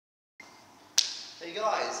Hey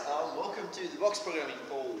guys, welcome to the box programming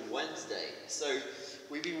for Wednesday. So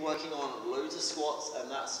we've been working on loads of squats,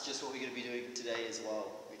 and that's just what we're going to be doing today as well.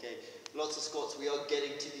 Okay, lots of squats. We are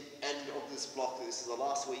getting to the end of this block. This is the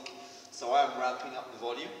last week, so I am ramping up the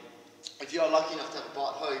volume. If you are lucky enough to have a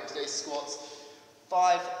bar at home, today's squats,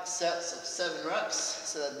 5 sets of 7 reps,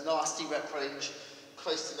 so that nasty rep range,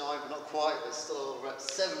 close to 9 but not quite, but still a lot of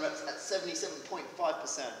reps. 7 reps at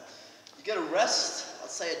 77.5%. You get a rest,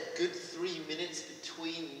 I'd say a good 3 minutes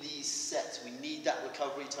between these sets. We need that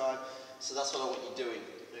recovery time, so that's what I want you doing,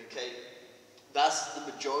 okay? That's the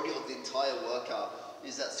majority of the entire workout,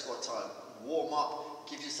 is that squat time. Warm up,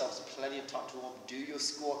 give yourselves plenty of time to warm up, do your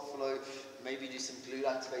squat flow, maybe do some glute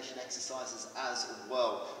activation exercises as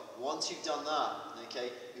well. Once you've done that, okay,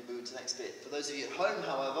 we move to the next bit. For those of you at home,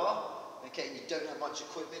 however, okay, and you don't have much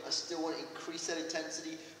equipment, I still want to increase that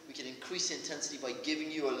intensity. We can increase the intensity by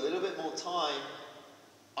giving you a little bit more time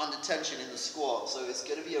under tension in the squat. So it's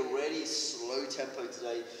going to be a really slow tempo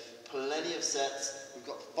today. Plenty of sets. We've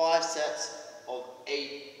got 5 sets of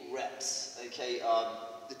 8 reps. Okay,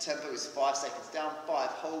 the tempo is 5 seconds down, 5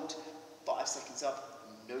 hold, 5 seconds up,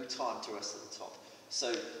 no time to rest at the top.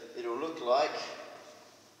 So it'll look like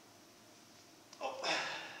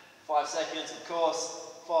 5 seconds, of course.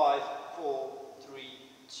 5, 4, 3,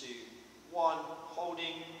 2, 1.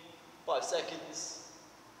 Holding 5 seconds,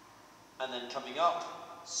 and then coming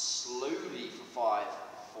up slowly for 5,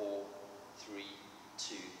 4, 3,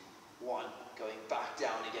 2, 1. Going back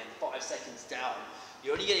down again, 5 seconds down.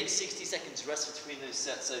 You're only getting 60 seconds rest between those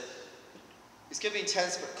sets, so it's going to be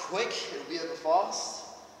intense but quick. It'll be over fast.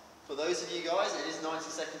 For those of you guys, it is 90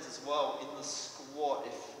 seconds as well in the squat,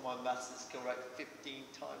 if my maths is correct. 15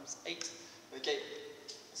 times 8. Okay.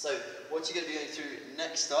 So what you're going to be going through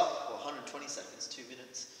next up, well, 120 seconds, 2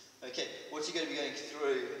 minutes. Okay, what you're going to be going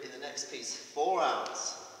through in the next piece, 4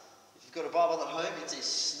 rounds. If you've got a barbell at home, it's a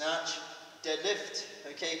snatch deadlift,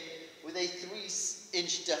 okay, with a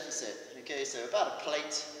 3-inch deficit. Okay, so about a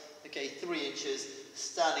plate, okay, 3 inches,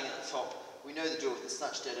 standing at the top. We know the drill with the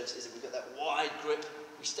snatch deadlifts is that we've got that wide grip,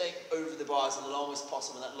 we're staying over the bars as long as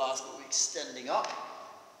possible, and that last bit we're extending up.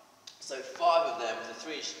 So 5 of them with a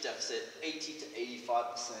 3-inch deficit, 80 to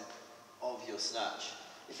 85% of your snatch.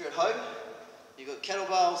 If you're at home, you've got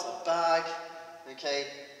kettlebells, a bag, okay,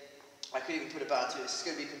 I could even put a band to it. It's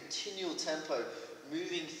going to be a continual tempo,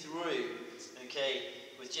 moving through, okay,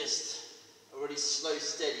 with just a really slow,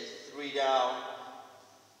 steady 3 down,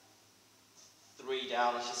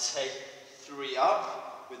 I should say, 3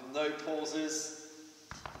 up, with no pauses.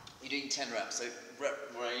 You're doing 10 reps, so rep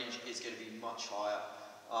range is going to be much higher.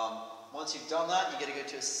 Once you've done that, you're going to go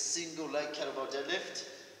to a single leg kettlebell deadlift.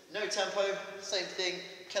 No tempo, same thing,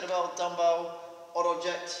 kettlebell, dumbbell, odd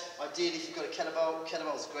object. Ideally, if you've got a kettlebell,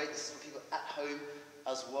 kettlebell is great. This is for people at home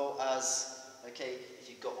as well as, okay, if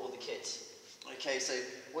you've got all the kit. Okay, so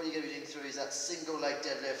what you're going to be doing through is that single leg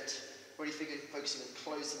deadlift, really focusing on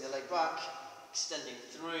closing the leg back, extending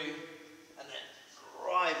through, and then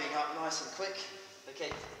driving up nice and quick.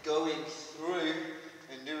 Okay, going through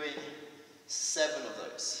and doing 7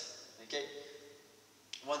 of those. Okay,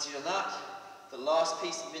 once you've done that, the last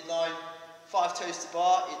piece, midline, 5 toes to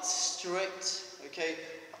bar. It's strict. Okay,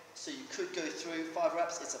 so you could go through 5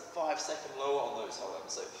 reps. It's a 5-second lower on those, however,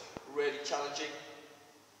 so really challenging.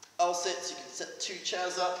 L-sits, you can set 2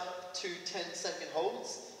 chairs up, 2 10-second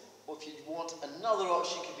holds, or if you want another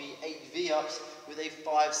option, it could be 8 V-ups with a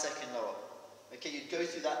 5-second lower. Okay, you'd go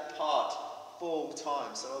through that part 4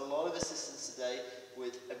 times. So a lot of assistance today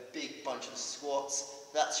with a big bunch of squats.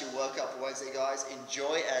 That's your workout for Wednesday, guys.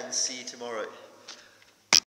 Enjoy and see you tomorrow.